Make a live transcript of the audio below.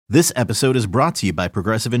This episode is brought to you by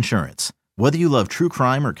Progressive Insurance. Whether you love true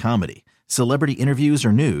crime or comedy, celebrity interviews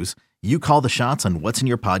or news, you call the shots on what's in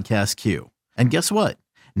your podcast queue. And guess what?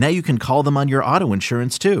 Now you can call them on your auto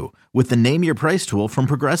insurance too with the Name Your Price tool from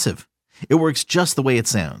Progressive. It works just the way it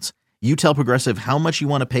sounds. You tell Progressive how much you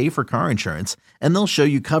want to pay for car insurance, and they'll show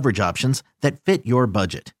you coverage options that fit your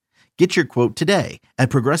budget. Get your quote today at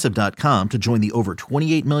Progressive.com to join the over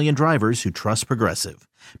 28 million drivers who trust Progressive.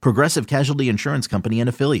 Progressive Casualty Insurance Company and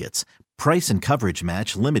Affiliates. Price and coverage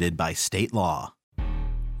match limited by state law.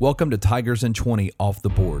 Welcome to Tigers in 20 Off the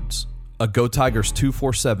Boards, a Go Tigers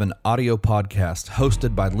 247 audio podcast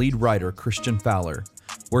hosted by lead writer Christian Fowler,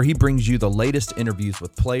 where he brings you the latest interviews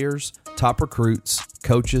with players, top recruits,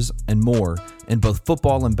 coaches, and more in both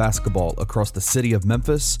football and basketball across the city of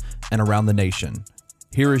Memphis and around the nation.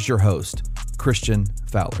 Here is your host, Christian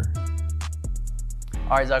Fowler.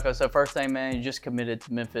 All right, Zacho, so first thing, man, you just committed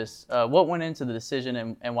to Memphis. What went into the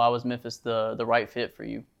decision and why was Memphis the right fit for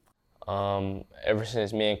you? Ever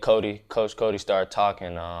since me and Coach Cody started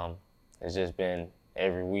talking, it's just been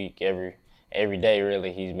every week, every day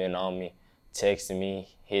really, he's been on me, texting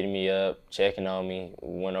me, hitting me up, checking on me.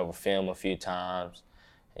 We went over film a few times.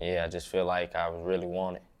 Yeah, I just feel like I was really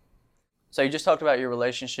wanted. So you just talked about your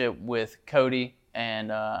relationship with Cody,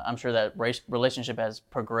 and I'm sure that relationship has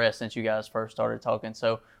progressed since you guys first started talking.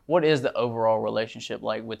 So what is the overall relationship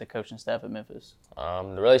like with the coaching staff at Memphis?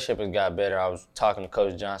 The relationship has got better. I was talking to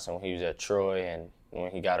Coach Johnson when he was at Troy, and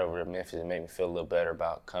when he got over to Memphis, it made me feel a little better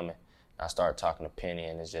about coming. I started talking to Penny,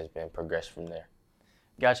 and it's just been progressed from there.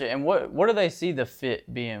 Gotcha. And what do they see the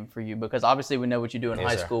fit being for you? Because obviously we know what you do in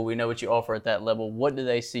high school. We know what you offer at that level. What do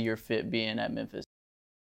they see your fit being at Memphis?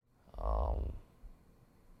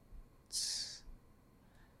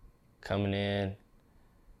 Coming in,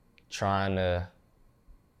 trying to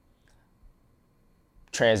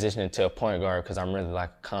transition into a point guard because I'm really like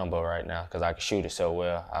a combo right now because I can shoot it so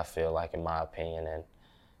well, I feel like, in my opinion. And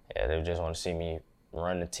yeah, they just want to see me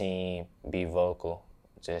run the team, be vocal,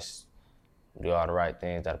 just do all the right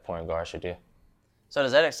things that a point guard should do. So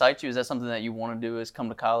does that excite you? Is that something that you want to do, is come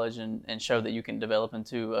to college and show that you can develop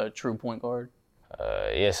into a true point guard?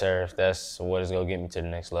 Yes, sir. If that's what is going to get me to the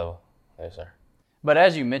next level. Yes, sir. But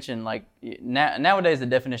as you mentioned, like nowadays the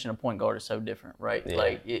definition of point guard is so different, right? Yeah.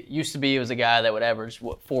 Like it used to be, it was a guy that would average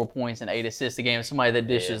 4 points and 8 assists a game, somebody that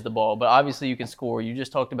dishes the ball. But obviously you can score. You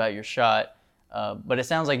just talked about your shot, but it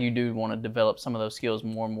sounds like you do want to develop some of those skills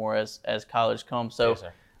more and more as college comes. So, yes,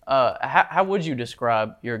 sir. How would you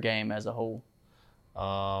describe your game as a whole?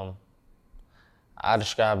 I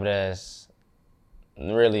describe it as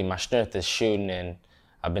really my strength is shooting, and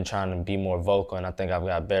I've been trying to be more vocal, and I think I've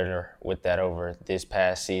got better with that over this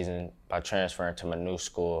past season by transferring to my new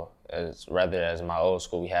school. As my old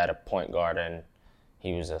school, we had a point guard, and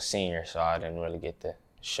he was a senior, so I didn't really get to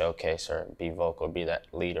showcase or be vocal, be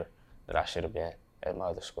that leader that I should have been at my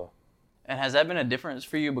other school. And has that been a difference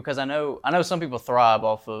for you? Because I know some people thrive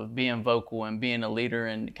off of being vocal and being a leader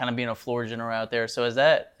and kind of being a floor general out there. So has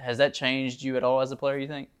that changed you at all as a player, you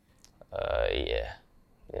think? Yeah,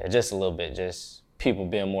 just a little bit. Just people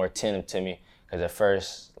being more attentive to me, because at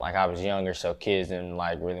first, like, I was younger, so kids didn't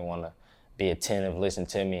like really want to be attentive, listen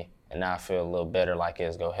to me, and now I feel a little better, like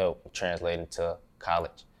it's gonna help translate into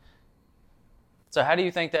college. So how do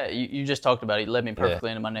you think that, you just talked about it, you led me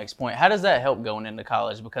perfectly into my next point. How does that help going into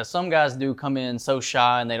college? Because some guys do come in so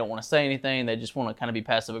shy and they don't want to say anything, they just want to kind of be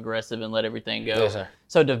passive aggressive and let everything go. Yes, sir.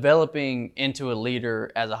 So developing into a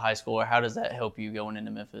leader as a high schooler, how does that help you going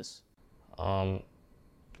into Memphis?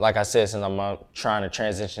 Like I said, since I'm trying to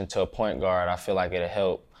transition to a point guard, I feel like it'll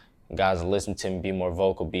help guys to listen to me, be more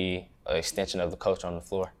vocal, be an extension of the coach on the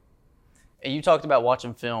floor. And you talked about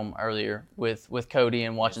watching film earlier with Cody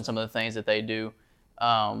and watching some of the things that they do.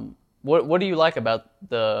 What do you like about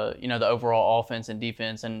the overall offense and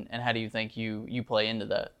defense, and how do you think you play into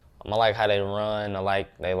that? I like how they run.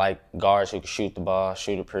 They like guards who can shoot the ball,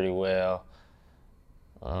 shoot it pretty well.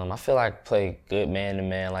 I feel like I play good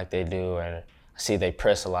man-to-man like they do, and I see they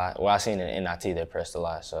press a lot. Well, I seen in NIT they pressed a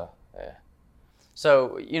lot, so yeah.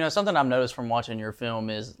 So, something I've noticed from watching your film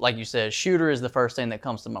is, like you said, shooter is the first thing that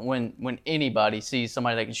comes to mind. When anybody sees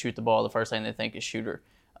somebody that can shoot the ball, the first thing they think is shooter.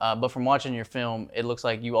 But from watching your film, it looks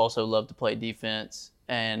like you also love to play defense.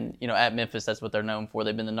 And, at Memphis, that's what they're known for.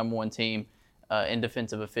 They've been the number one team in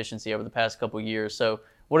defensive efficiency over the past couple of years. So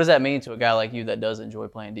what does that mean to a guy like you that does enjoy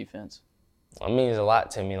playing defense? It means a lot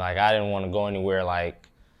to me. Like, I didn't want to go anywhere like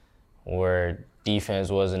where defense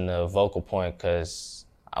wasn't the vocal point, because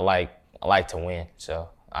I like to win. So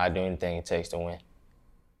I do anything it takes to win.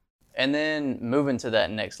 And then moving to that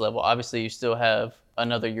next level, obviously you still have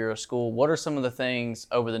another year of school. What are some of the things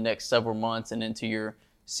over the next several months and into your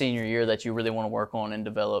senior year that you really want to work on and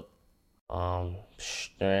develop?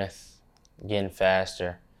 Strength, getting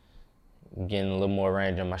faster, getting a little more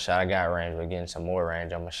range on my shot. I got range, but getting some more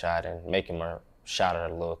range on my shot and making my shot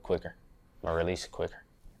a little quicker, my release quicker.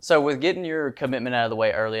 So with getting your commitment out of the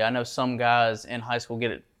way early, I know some guys in high school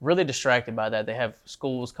get really distracted by that. They have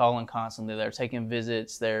schools calling constantly. They're taking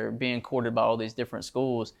visits. They're being courted by all these different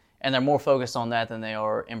schools, and they're more focused on that than they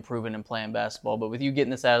are improving and playing basketball. But with you getting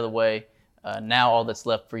this out of the way, now all that's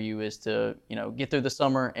left for you is to, get through the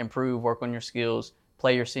summer, improve, work on your skills,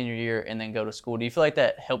 play your senior year, and then go to school. Do you feel like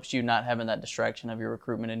that helps you not having that distraction of your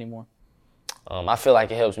recruitment anymore? I feel like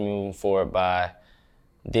it helps me moving forward by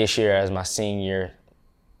this year as my senior year.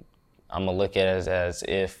 I'm going to look at it as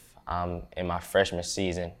if I'm in my freshman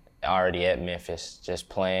season already at Memphis, just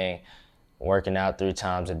playing, working out 3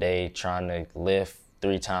 times a day, trying to lift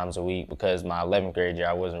 3 times a week, because my 11th grade year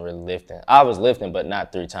I wasn't really lifting. I was lifting, but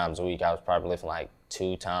not 3 times a week. I was probably lifting like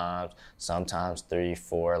 2 times, sometimes 3,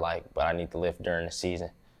 4, but I need to lift during the season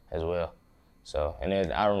as well. So, and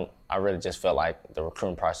then I really just felt like the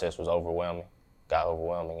recruiting process was got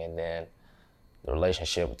overwhelming, and then the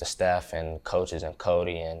relationship with the staff and coaches and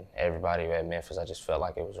Cody and everybody at Memphis, I just felt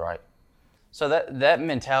like it was right. So that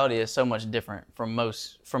mentality is so much different from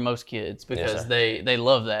most kids, because Yes, they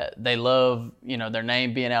love that. They love, their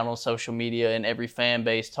name being out on social media and every fan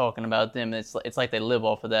base talking about them. It's like they live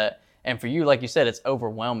off of that. And for you, like you said, it's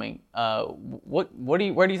overwhelming. Where do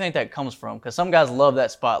you think that comes from? Because some guys love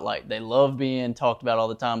that spotlight. They love being talked about all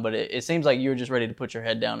the time, but it seems like you're just ready to put your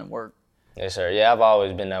head down and work. Yes, sir. Yeah, I've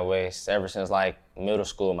always been that way. Ever since middle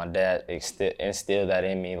school, my dad instilled that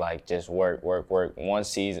in me, just work, work, work. One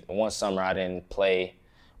summer I didn't play.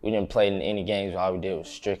 We didn't play in any games. All we did was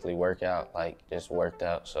strictly work out, just worked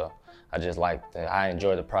out. So I just I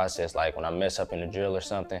enjoy the process. When I mess up in the drill or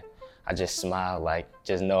something, I just smile,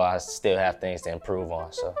 just know I still have things to improve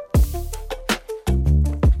on, so.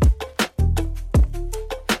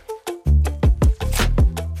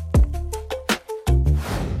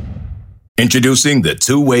 Introducing the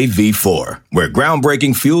Two-Way V4, where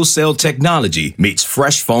groundbreaking fuel cell technology meets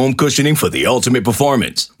fresh foam cushioning for the ultimate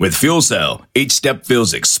performance. With Fuel Cell, each step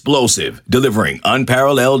feels explosive, delivering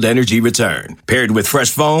unparalleled energy return. Paired with fresh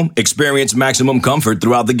foam, experience maximum comfort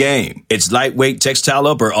throughout the game. Its lightweight textile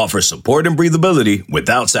upper offers support and breathability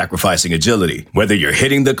without sacrificing agility. Whether you're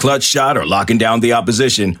hitting the clutch shot or locking down the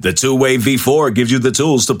opposition, the Two-Way V4 gives you the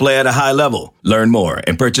tools to play at a high level. Learn more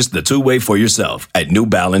and purchase the Two-Way for yourself at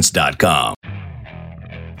newbalance.com.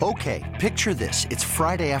 Okay, picture this. It's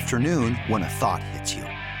Friday afternoon when a thought hits you.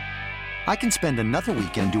 I can spend another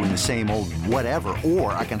weekend doing the same old whatever,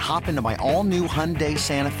 or I can hop into my all-new Hyundai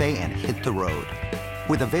Santa Fe and hit the road.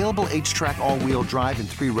 With available H-Track all-wheel drive and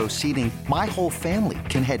 3-row seating, my whole family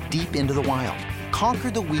can head deep into the wild. Conquer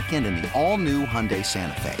the weekend in the all-new Hyundai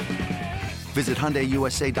Santa Fe. Visit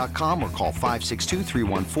HyundaiUSA.com or call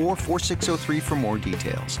 562-314-4603 for more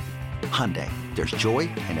details. Hyundai, there's joy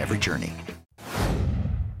in every journey.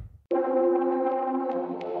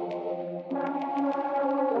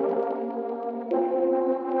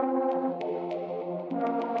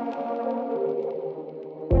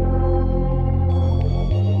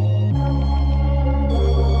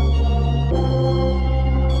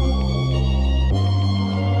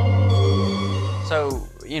 So,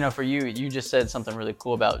 for you just said something really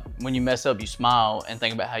cool about when you mess up, you smile and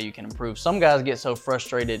think about how you can improve. Some guys get so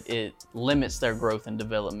frustrated, it limits their growth and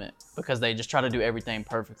development because they just try to do everything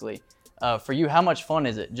perfectly. For you, how much fun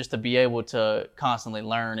is it just to be able to constantly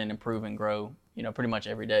learn and improve and grow, pretty much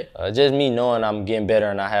every day? Just me knowing I'm getting better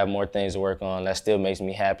and I have more things to work on, that still makes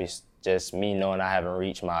me happy. Just me knowing I haven't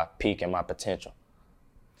reached my peak and my potential.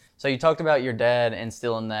 So you talked about your dad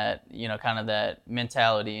instilling that, kind of that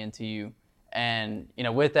mentality into you. And,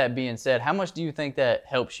 with that being said, how much do you think that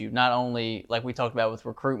helps you? Not only like we talked about with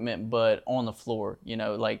recruitment, but on the floor,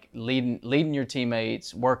 leading your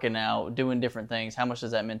teammates, working out, doing different things. How much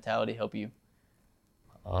does that mentality help you?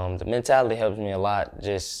 The mentality helps me a lot.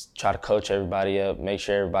 Just try to coach everybody up, make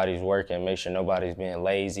sure everybody's working, make sure nobody's being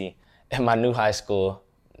lazy. In my new high school,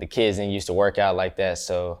 the kids didn't used to work out like that.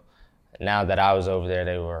 So now that I was over there,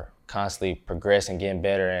 they were constantly progressing, getting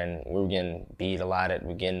better, and we were getting beat a lot at the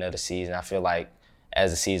beginning of the season. I feel like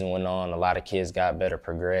as the season went on, a lot of kids got better,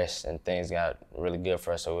 progressed, and things got really good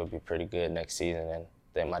for us, so we'll be pretty good next season, and I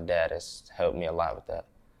think my dad has helped me a lot with that.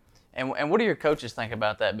 And what do your coaches think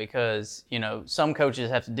about that? Because, some coaches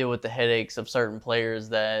have to deal with the headaches of certain players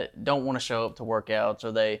that don't want to show up to workouts,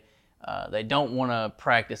 or they they don't want to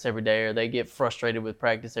practice every day, or they get frustrated with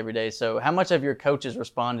practice every day. So how much have your coaches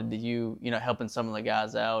responded to you, helping some of the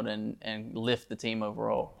guys out and lift the team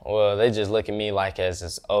overall? Well, they just look at me like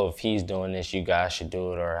as, if he's doing this, you guys should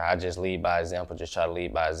do it, or I just lead by example, just try to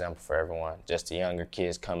lead by example for everyone. Just the younger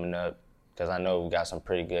kids coming up, because I know we've got some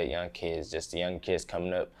pretty good young kids, just the young kids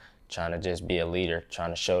coming up, trying to just be a leader,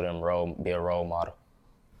 trying to show them be a role model.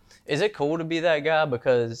 Is it cool to be that guy?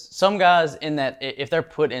 Because some guys if they're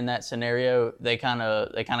put in that scenario, they kind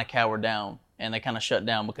of cower down and they kind of shut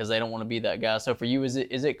down because they don't want to be that guy. So for you, is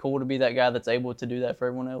it cool to be that guy that's able to do that for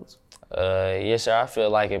everyone else? Yes, sir. I feel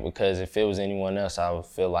like it, because if it was anyone else, I would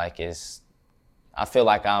feel like I feel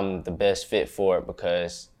like I'm the best fit for it,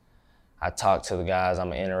 because I talk to the guys,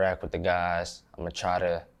 I'm gonna interact with the guys, I'm gonna try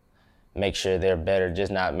to make sure they're better,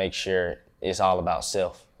 just not make sure it's all about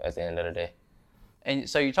self at the end of the day. And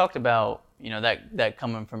so you talked about, that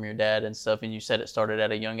coming from your dad and stuff, and you said it started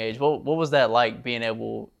at a young age. What was that like, being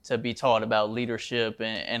able to be taught about leadership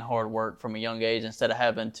and hard work from a young age instead of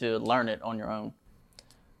having to learn it on your own?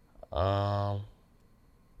 I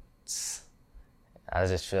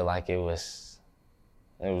just feel like it was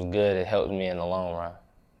good. It helped me in the long run.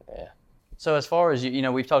 Yeah. So as far as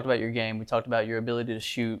we've talked about your game, we talked about your ability to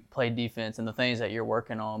shoot, play defense, and the things that you're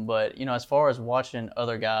working on. But as far as watching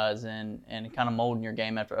other guys and kind of molding your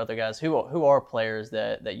game after other guys, who are players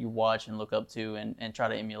that you watch and look up to and try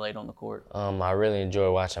to emulate on the court? I really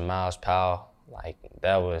enjoy watching Myles Powell. Like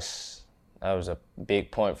that was a big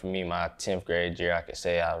point for me my 10th grade year. I could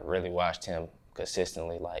say I really watched him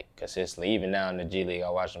consistently. Even now in the G League, I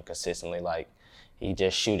watch him consistently. Like he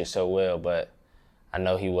just shoot it so well, but I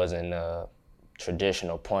know he wasn't a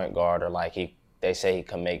traditional point guard, or they say he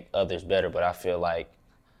can make others better, but I feel like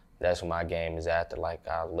that's what my game is after. Like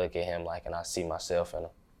I look at him and I see myself in him.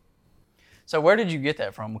 So where did you get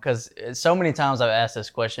that from? Because so many times I've asked this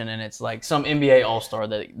question, and it's like some NBA All-Star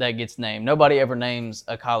that gets named. Nobody ever names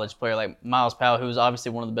a college player like Myles Powell, who was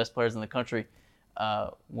obviously one of the best players in the country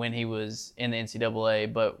when he was in the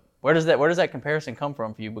NCAA, but where does that comparison come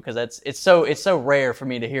from for you? Because it's so rare for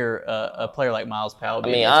me to hear a player like Myles Powell. I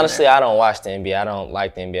mean, honestly, I don't watch the NBA. I don't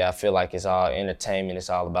like the NBA. I feel like it's all entertainment.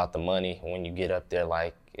 It's all about the money. When you get up there,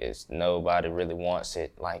 it's nobody really wants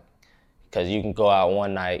it. Because you can go out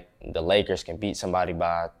one night, the Lakers can beat somebody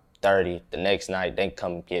by 30. The next night, they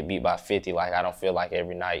come get beat by 50. I don't feel like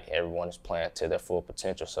every night everyone is playing to their full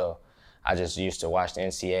potential. So I just used to watch the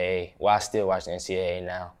NCAA. Well, I still watch the NCAA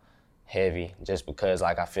now. Heavy, just because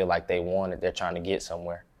I feel like they want it, they're trying to get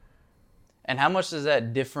somewhere. And how much does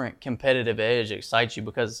that different competitive edge excite you?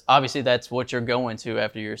 Because obviously that's what you're going to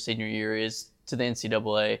after your senior year, is to the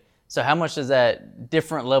NCAA. So how much does that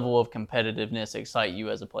different level of competitiveness excite you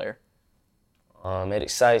as a player? It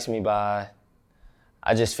excites me I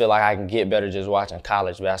just feel like I can get better just watching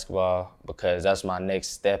college basketball, because that's my next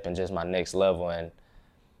step and just my next level, and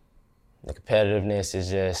the competitiveness is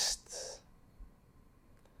just,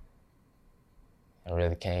 I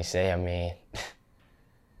really can't say. I mean,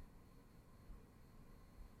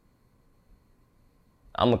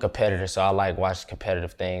 I'm a competitor, so I like watching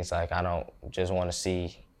competitive things. I don't just want to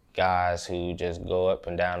see guys who just go up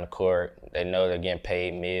and down the court. They know they're getting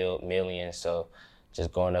paid millions, so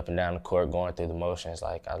just going up and down the court, going through the motions.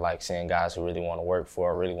 I like seeing guys who really want to work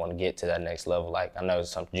for it, really want to get to that next level. I know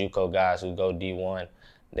some JUCO guys who go D1,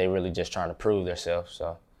 they really just trying to prove themselves.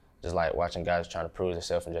 So just like watching guys trying to prove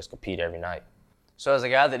themselves and just compete every night. So as a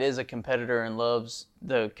guy that is a competitor and loves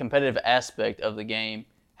the competitive aspect of the game,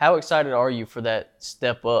 how excited are you for that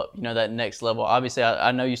step up, that next level? Obviously,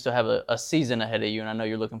 I know you still have a season ahead of you, and I know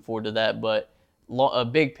you're looking forward to that, but a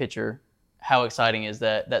big picture, how exciting is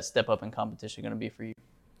that step up in competition going to be for you?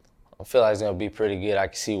 I feel like it's going to be pretty good. I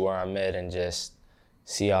can see where I'm at and just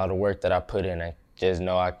see all the work that I put in, and just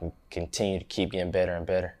know I can continue to keep getting better and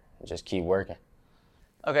better and just keep working.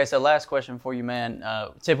 Okay, so last question for you, man.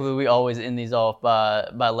 Typically, we always end these off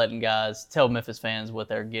by letting guys tell Memphis fans what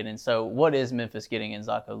they're getting. So what is Memphis getting in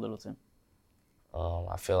Zacho Littleton?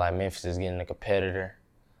 I feel like Memphis is getting a competitor,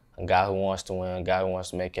 a guy who wants to win, a guy who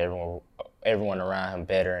wants to make everyone around him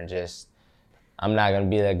better, and just, I'm not going to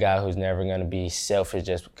be that guy who's never going to be selfish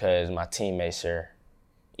just because my teammates are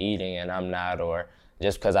eating and I'm not, or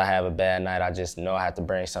just because I have a bad night. I just know I have to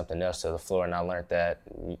bring something else to the floor, and I learned that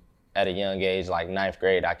at a young age, like 9th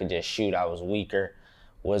grade, I could just shoot. I was weaker,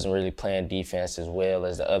 wasn't really playing defense as well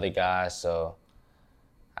as the other guys, so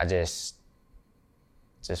I just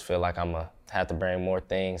feel like I'm going to have to bring more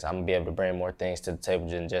things. I'm going to be able to bring more things to the table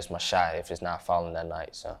than just my shot if it's not falling that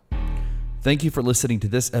night. So, thank you for listening to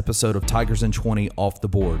this episode of Tigers in 20 Off the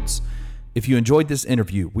Boards. If you enjoyed this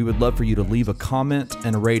interview, we would love for you to leave a comment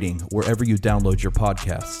and a rating wherever you download your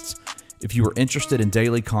podcasts. If you are interested in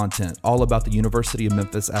daily content all about the University of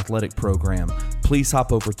Memphis athletic program, please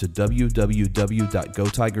hop over to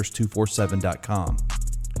www.gotigers247.com.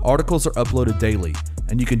 Articles are uploaded daily,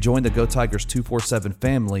 and you can join the Go Tigers 247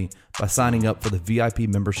 family by signing up for the VIP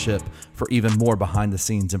membership for even more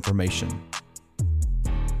behind-the-scenes information.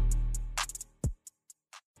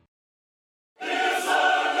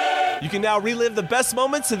 You can now relive the best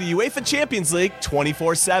moments of the UEFA Champions League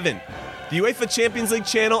 24/7. The UEFA Champions League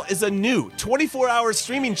channel is a new 24-hour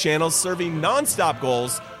streaming channel serving non-stop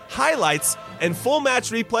goals, highlights, and full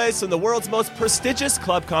match replays from the world's most prestigious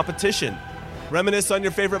club competition. Reminisce on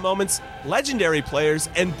your favorite moments, legendary players,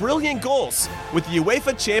 and brilliant goals with the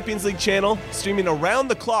UEFA Champions League channel streaming around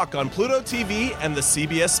the clock on Pluto TV and the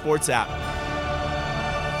CBS Sports app.